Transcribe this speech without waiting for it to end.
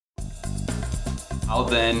How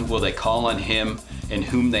then will they call on him in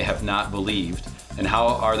whom they have not believed? And how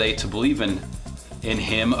are they to believe in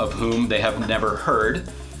him of whom they have never heard?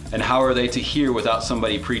 And how are they to hear without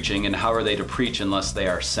somebody preaching? And how are they to preach unless they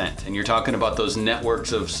are sent? And you're talking about those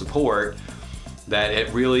networks of support, that it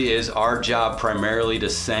really is our job primarily to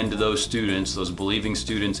send those students, those believing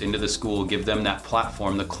students, into the school, give them that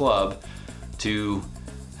platform, the club, to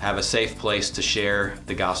have a safe place to share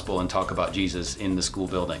the gospel and talk about Jesus in the school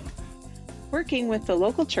building. Working with the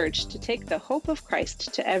local church to take the hope of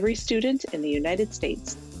Christ to every student in the United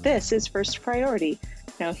States. This is First Priority.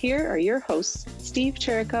 Now here are your hosts, Steve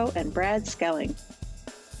Chirico and Brad Skelling.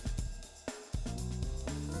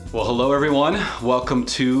 Well, hello everyone. Welcome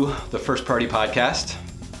to the First Party Podcast.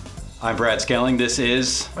 I'm Brad Skelling.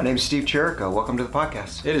 My name's Steve Chirico. Welcome to the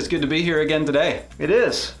podcast. It is good to be here again today. It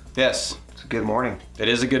is. Yes. It's a good morning. It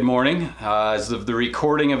is a good morning. As of the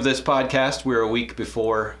recording of this podcast, we're a week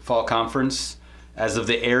before fall conference. As of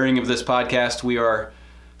the airing of this podcast, we are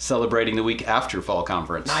celebrating the week after fall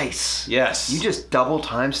conference. Nice. Yes. You just double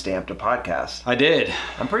time stamped a podcast. I did.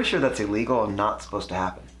 I'm pretty sure that's illegal and not supposed to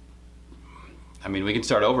happen. I mean, we can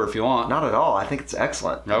start over if you want. Not at all. I think it's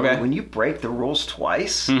excellent. Okay. When you break the rules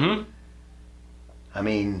twice, I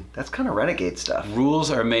mean, that's kind of renegade stuff.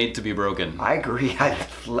 Rules are made to be broken. I agree.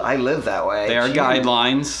 I live that way. They are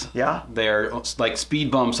guidelines. Yeah. They are like speed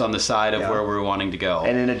bumps on the side of where we're wanting to go.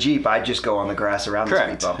 And in a Jeep, I just go on the grass around the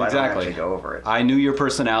speed bump. Exactly. I don't actually go over it. I knew your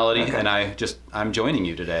personality, and I'm joining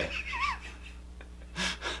you today.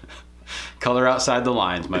 Color outside the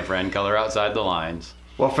lines, my friend. Color outside the lines.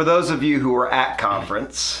 Well, for those of you who were at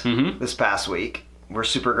conference this past week, we're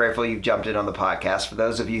super grateful you jumped in on the podcast. For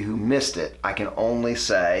those of you who missed it, I can only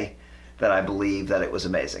say that I believe that it was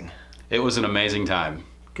amazing. It was an amazing time.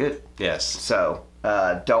 Good. Yes. So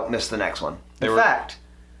don't miss the next one. In fact,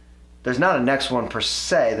 there's not a next one per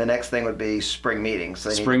se. The next thing would be spring meetings. So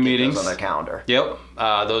they spring need to meetings get those on their calendar. Yep.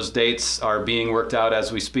 Those dates are being worked out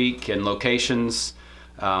as we speak, and locations,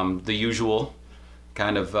 the usual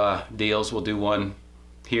kind of deals. We'll do one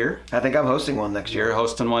here. I think I'm hosting one next year. You're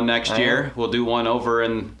hosting one next year. We'll do one over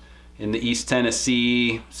in the East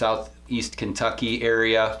Tennessee, Southeast Kentucky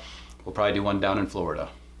area. We'll probably do one down in Florida.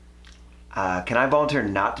 Can I volunteer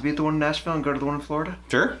not to be at the one in Nashville and go to the one in Florida?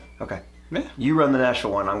 Sure. Okay. Yeah. You run the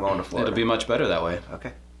Nashville one. I'm going to Florida. It'll be much better that way.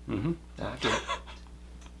 Okay. I'll do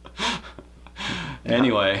it.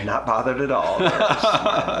 Anyway. Not bothered at all.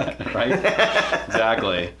 Right?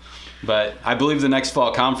 Exactly. But I believe the next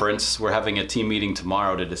fall conference, we're having a team meeting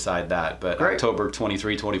tomorrow to decide that. But Great. October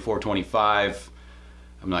 23, 24, 25,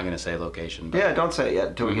 I'm not going to say location. But Yeah, don't say it yet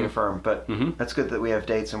until we get a firm. But that's good that we have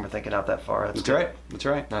dates and we're thinking out that far. That's good. right. That's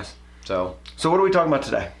right. Nice. So what are we talking about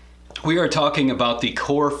today? we are talking about the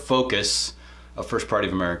core focus of First Party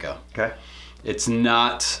of America. Okay. It's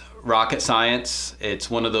not rocket science. It's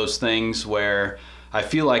one of those things where I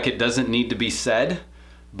feel like it doesn't need to be said.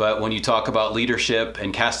 But when you talk about leadership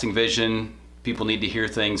and casting vision, people need to hear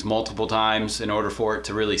things multiple times in order for it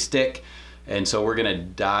to really stick. And so we're going to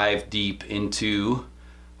dive deep into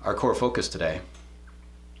our core focus today.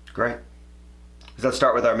 Great. Does that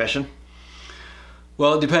start with our mission?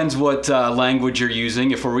 Well, it depends what language you're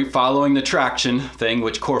using. If we're following the traction thing,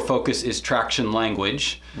 which core focus is traction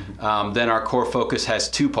language, then our core focus has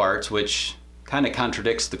two parts, which kind of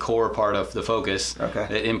contradicts the core part of the focus. Okay.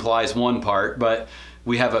 It implies one part, but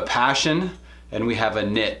we have a passion and we have a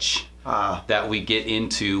niche that we get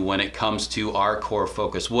into when it comes to our core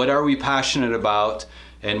focus. What are we passionate about,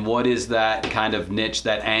 and what is that kind of niche,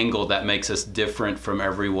 that angle that makes us different from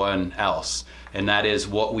everyone else? And that is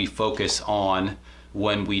what we focus on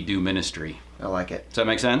when we do ministry. I like it. Does that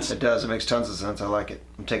make sense? It does. It makes tons of sense. I like it.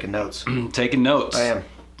 I'm taking notes. Taking notes. I am.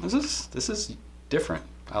 This is different.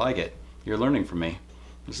 I like it. You're learning from me.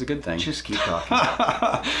 This is a good thing. Just keep talking.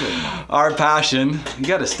 Our passion, you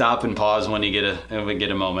got to stop and pause when you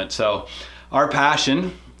get a moment. So our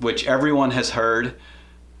passion, which everyone has heard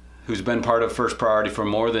who's been part of First Priority for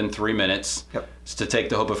more than 3 minutes, is to take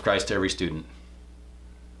the hope of Christ to every student.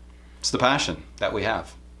 It's the passion that we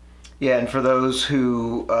have. Yeah, and for those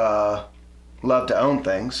who love to own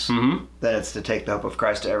things, then it's to take the hope of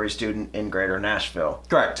Christ to every student in Greater Nashville.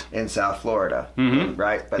 Correct. In South Florida,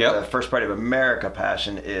 right? But the First Party of America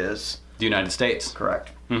passion is the United States. Correct.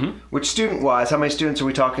 Which student-wise, how many students are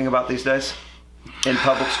we talking about these days in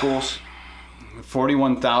public schools?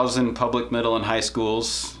 41,000 public middle and high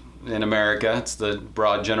schools in America. It's the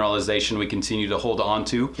broad generalization we continue to hold on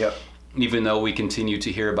to. Yep. Even though we continue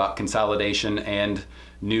to hear about consolidation and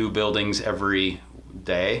new buildings every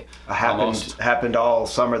day. Happened all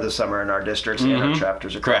summer this summer in our districts and our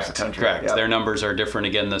chapters across the country. Correct. Yep. Their numbers are different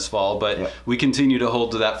again this fall, but we continue to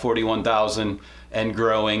hold to that 41,000 and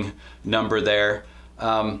growing number there.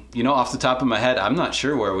 Off the top of my head, I'm not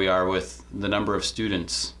sure where we are with the number of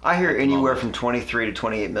students. I hear anywhere from 23 to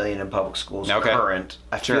 28 million in public schools current.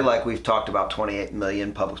 I feel like we've talked about 28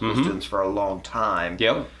 million public school students for a long time.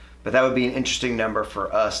 Yep. But that would be an interesting number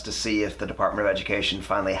for us to see if the Department of Education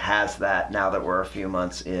finally has that now that we're a few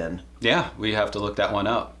months in. Yeah, we have to look that one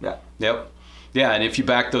up. Yeah. Yep. Yeah, and if you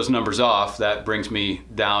back those numbers off, that brings me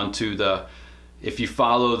down to if you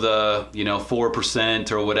follow the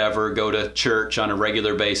 4% or whatever, go to church on a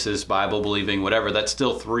regular basis, Bible believing, whatever, that's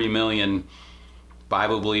still 3 million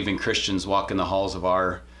Bible believing Christians walking the halls of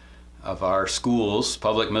our schools,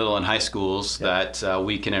 public, middle, and high schools, that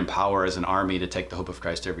we can empower as an army to take the hope of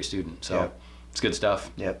Christ to every student. So it's good stuff.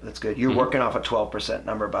 Yep, that's good. You're working off a 12%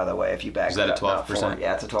 number, by the way, if you back Is that a 12%?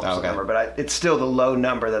 Yeah, it's a 12% number, but it's still the low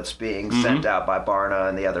number that's being sent out by Barna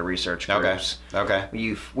and the other research groups. Okay.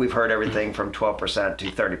 We've heard everything from 12% to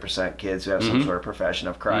 30% kids who have some sort of profession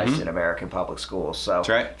of Christ in American public schools. So that's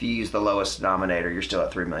right. If you use the lowest denominator, you're still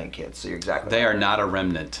at 3 million kids. So you're exactly They right. are not a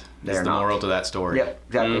remnant. That's the moral to that story. Yep,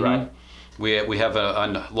 exactly right. We have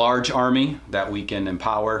a large army that we can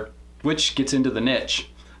empower, which gets into the niche.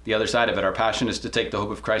 The other side of it, our passion is to take the hope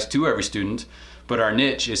of Christ to every student, but our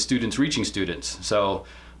niche is students reaching students. So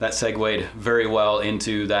that segued very well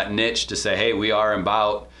into that niche to say, hey, we are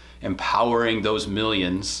about empowering those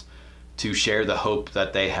millions to share the hope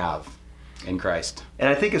that they have in Christ. And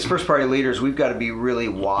I think as first party leaders, we've got to be really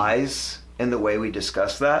wise in the way we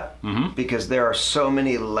discuss that, because there are so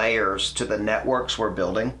many layers to the networks we're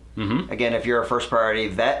building. Again, if you're a first priority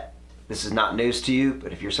vet, this is not news to you,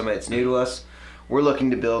 but if you're somebody that's new to us, we're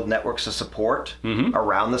looking to build networks of support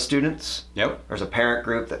around the students. Yep. There's a parent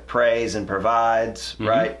group that prays and provides,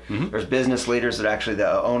 right? There's business leaders that actually,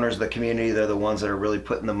 the owners of the community, they're the ones that are really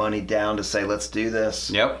putting the money down to say, let's do this.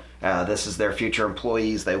 Yep. This is their future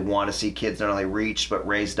employees. They want to see kids not only reached, but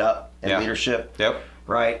raised up in leadership. Yep.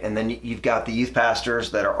 Right? And then you've got the youth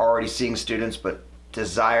pastors that are already seeing students, but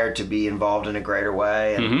desire to be involved in a greater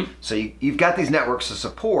way. And so you've got these networks of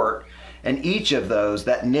support. And each of those,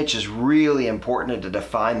 that niche is really important to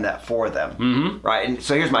define that for them, right? And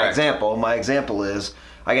so here's my example. My example is,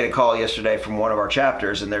 I get a call yesterday from one of our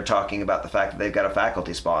chapters, and they're talking about the fact that they've got a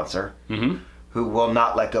faculty sponsor who will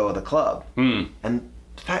not let go of the club. And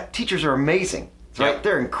teachers are amazing, right?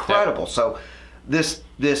 They're incredible. So this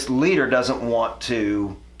leader doesn't want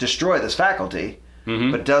to destroy this faculty,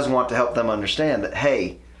 but does want to help them understand that,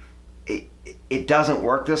 hey, it doesn't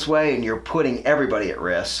work this way, and you're putting everybody at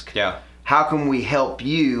risk. Yeah. How can we help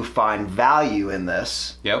you find value in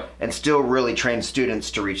this and still really train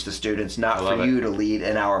students to reach the students, not for you to lead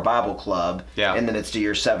an hour Bible club and then it's to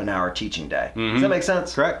your 7-hour teaching day. Does that make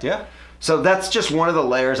sense? Correct, yeah. So that's just one of the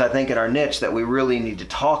layers, I think, in our niche that we really need to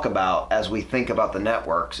talk about as we think about the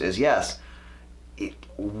networks is, yes,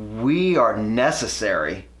 we are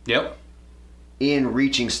necessary in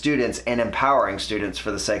reaching students and empowering students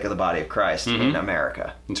for the sake of the body of Christ in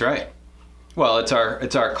America. That's right. Well, it's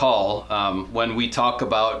our call. When we talk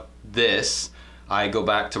about this, I go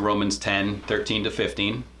back to Romans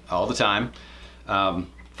 10:13-15 all the time.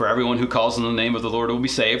 For everyone who calls on the name of the Lord will be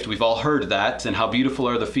saved. We've all heard that. And how beautiful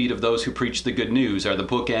are the feet of those who preach the good news are the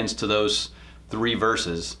bookends to those 3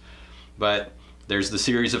 verses. But there's the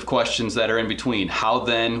series of questions that are in between. How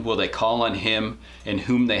then will they call on him in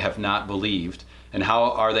whom they have not believed? And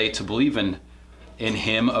how are they to believe in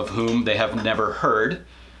him of whom they have never heard?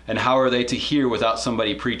 And how are they to hear without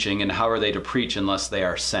somebody preaching? And how are they to preach unless they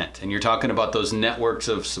are sent? And you're talking about those networks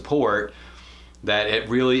of support, that it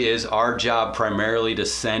really is our job primarily to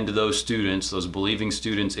send those students, those believing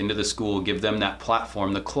students, into the school, give them that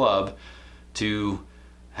platform, the club, to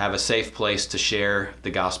have a safe place to share the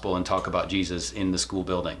gospel and talk about Jesus in the school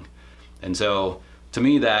building. And so to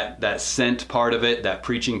me, that sent part of it, that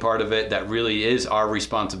preaching part of it, that really is our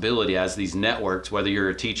responsibility as these networks, whether you're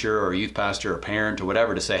a teacher or a youth pastor or parent or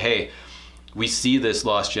whatever, to say, hey, we see this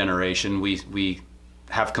lost generation. We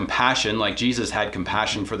have compassion, like Jesus had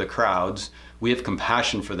compassion for the crowds. We have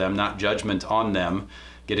compassion for them, not judgment on them.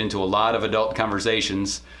 Get into a lot of adult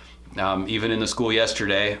conversations, even in the school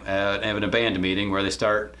yesterday at an band meeting, where they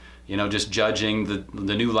start just judging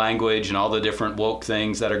the new language and all the different woke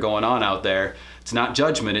things that are going on out there. It's not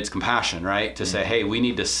judgment, it's compassion, right? To say, hey, we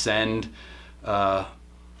need to send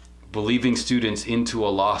believing students into a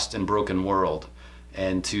lost and broken world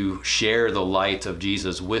and to share the light of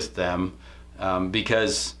Jesus with them,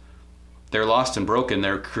 because they're lost and broken.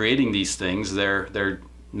 They're creating these things. They're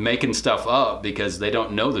making stuff up because they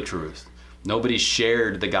don't know the truth. Nobody's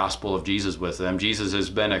shared the gospel of Jesus with them. Jesus has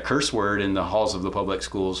been a curse word in the halls of the public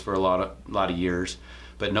schools for a lot of years,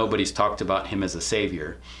 but nobody's talked about him as a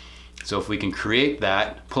savior. So if we can create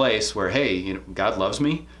that place where, hey, you know, God loves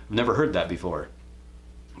me, I've never heard that before.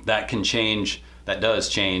 That does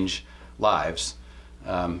change lives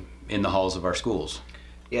in the halls of our schools.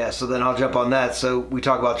 Yeah, so then I'll jump on that. So we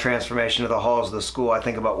talk about transformation of the halls of the school. I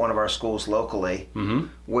think about one of our schools locally,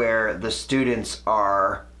 where the students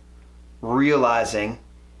are realizing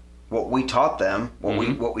what we taught them,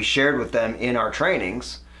 what we shared with them in our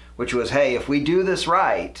trainings, which was, hey, if we do this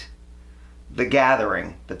right, the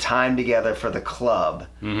gathering, the time together for the club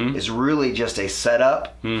is really just a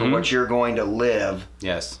setup for what you're going to live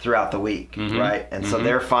throughout the week, right? And so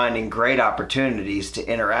they're finding great opportunities to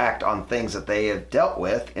interact on things that they have dealt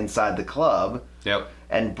with inside the club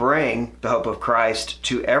and bring the hope of Christ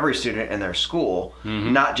to every student in their school,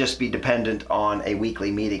 not just be dependent on a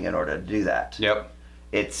weekly meeting in order to do that.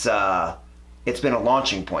 It's been a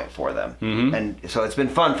launching point for them. And so it's been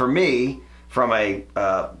fun for me from a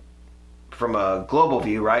global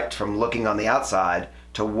view, right, from looking on the outside,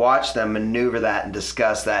 to watch them maneuver that and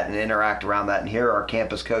discuss that and interact around that and hear our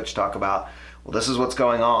campus coach talk about, well, this is what's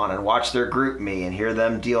going on, and watch their group me and hear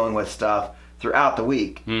them dealing with stuff throughout the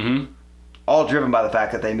week, all driven by the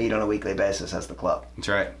fact that they meet on a weekly basis as the club. That's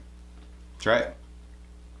right. That's right.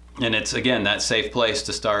 And it's, again, that safe place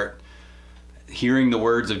to start hearing the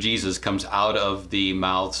words of Jesus comes out of the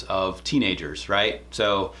mouths of teenagers, right?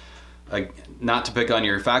 So not to pick on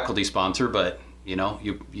your faculty sponsor, but you know,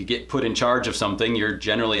 you get put in charge of something, you're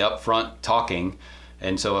generally up front talking.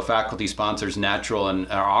 And so a faculty sponsor's natural and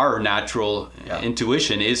our natural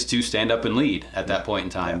intuition is to stand up and lead at that point in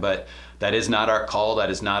time. But that is not our call. That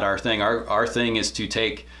is not our thing. Our thing is to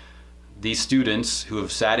take these students who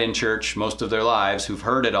have sat in church most of their lives, who've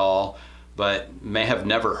heard it all, but may have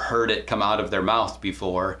never heard it come out of their mouth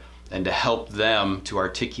before, and to help them to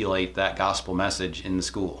articulate that gospel message in the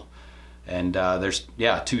school. And there's,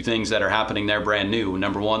 two things that are happening there brand new.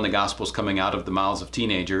 Number one, the gospel's coming out of the mouths of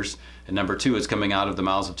teenagers. And number two, it's coming out of the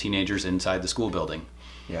mouths of teenagers inside the school building.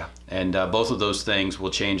 Yeah. And both of those things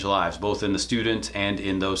will change lives, both in the student and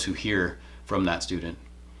in those who hear from that student.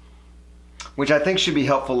 Which I think should be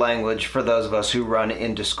helpful language for those of us who run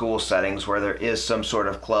into school settings where there is some sort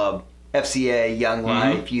of club, FCA, Young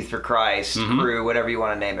Life, Youth for Christ, Crew, whatever you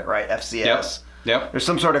want to name it, right? FCS. Yep. There's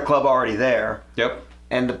some sort of club already there. Yep.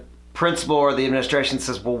 And the principal or the administration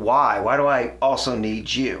says, well, why? Why do I also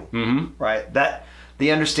need you? Right? That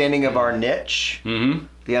the understanding of our niche,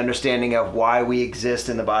 the understanding of why we exist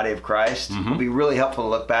in the body of Christ will be really helpful to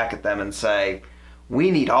look back at them and say,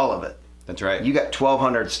 we need all of it. That's right. You got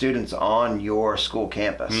 1,200 students on your school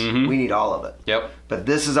campus. We need all of it. Yep. But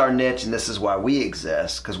this is our niche, and this is why we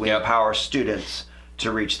exist, because we empower students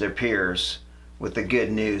to reach their peers with the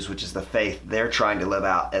good news, which is the faith they're trying to live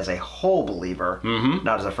out as a whole believer,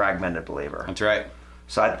 not as a fragmented believer. That's right.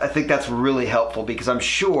 So I think that's really helpful, because I'm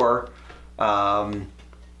sure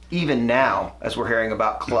even now, as we're hearing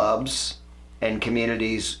about clubs and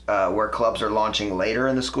communities where clubs are launching later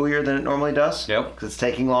in the school year than it normally does, because it's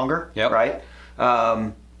taking longer, right?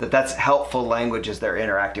 That's helpful language as they're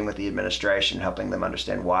interacting with the administration, helping them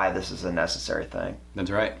understand why this is a necessary thing. That's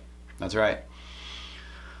right. That's right.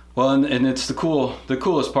 Well, and it's the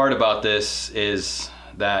coolest part about this is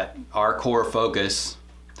that our core focus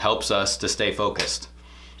helps us to stay focused.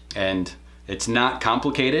 And it's not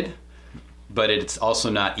complicated, but it's also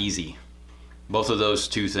not easy. Both of those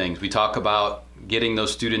two things. We talk about getting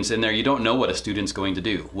those students in there. You don't know what a student's going to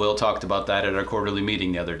do. Will talked about that at our quarterly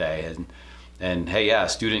meeting the other day. And hey, a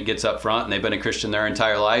student gets up front and they've been a Christian their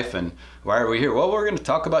entire life. And why are we here? Well, we're going to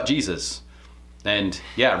talk about Jesus. And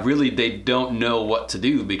really they don't know what to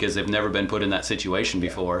do because they've never been put in that situation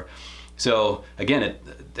before. So again,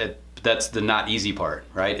 that's the not easy part,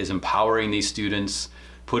 right? Is empowering these students,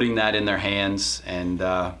 putting that in their hands, and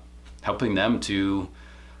helping them to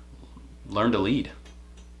learn to lead,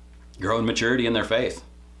 grow in maturity in their faith.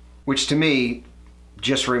 Which to me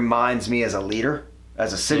just reminds me as a leader,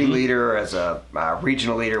 as a city leader, as a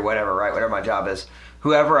regional leader, whatever, right? Whatever my job is,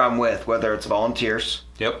 whoever I'm with, whether it's volunteers,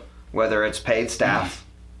 whether it's paid staff,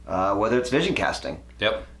 whether it's vision casting.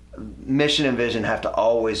 Mission and vision have to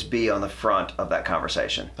always be on the front of that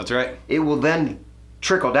conversation. That's right. It will then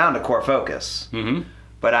trickle down to core focus.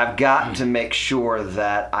 But I've got to make sure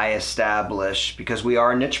that I establish, because we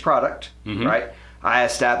are a niche product, right? I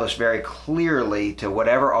establish very clearly to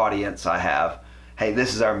whatever audience I have, hey,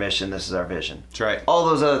 this is our mission, this is our vision. That's right. All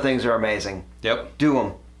those other things are amazing. Do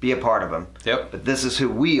them. Be a part of them. But this is who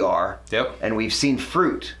we are. And we've seen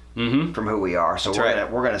fruit from who we are. So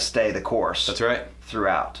we're gonna stay the course. That's right.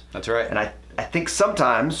 Throughout. That's right. And I think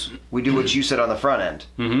sometimes we do what you said on the front end.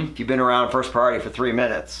 If you've been around First Priority for 3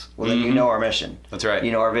 minutes, well then you know our mission. That's right.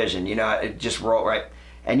 You know our vision. You know it just roll right.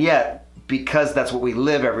 And yet, because that's what we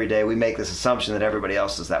live every day, we make this assumption that everybody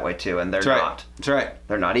else is that way too, and they're not. That's right.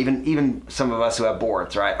 They're not. Even some of us who have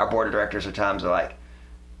boards, right? Our board of directors at times are like,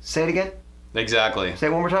 say it again. Exactly. Say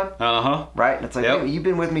it one more time. Right? And it's like, hey, you've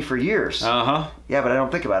been with me for years. Yeah, but I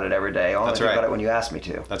don't think about it every day. I only think about it when you ask me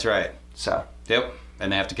to. That's right. So. Yep.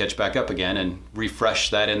 And they have to catch back up again and refresh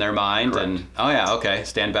that in their mind. Correct. And, oh yeah, okay,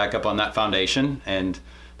 stand back up on that foundation, and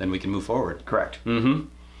then we can move forward. Correct.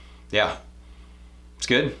 Yeah. It's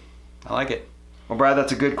good. I like it. Well, Brad,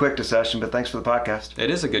 that's a good quick discussion, but thanks for the podcast. It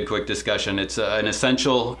is a good quick discussion. It's an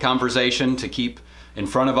essential conversation to keep in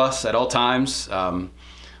front of us at all times.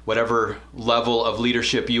 Whatever level of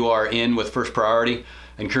leadership you are in with First Priority,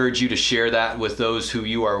 I encourage you to share that with those who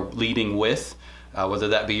you are leading with, whether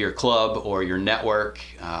that be your club or your network,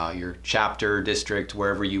 your chapter, district,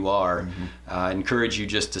 wherever you are. I encourage you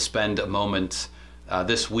just to spend a moment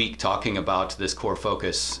this week talking about this core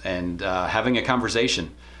focus and having a conversation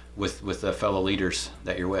with the fellow leaders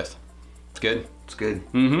that you're with. It's good. It's good.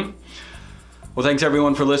 Well, thanks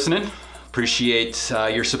everyone for listening. Appreciate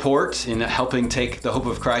your support in helping take the hope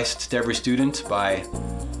of Christ to every student by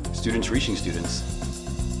students reaching students.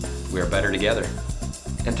 We are better together.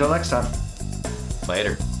 Until next time.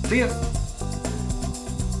 Later. See ya.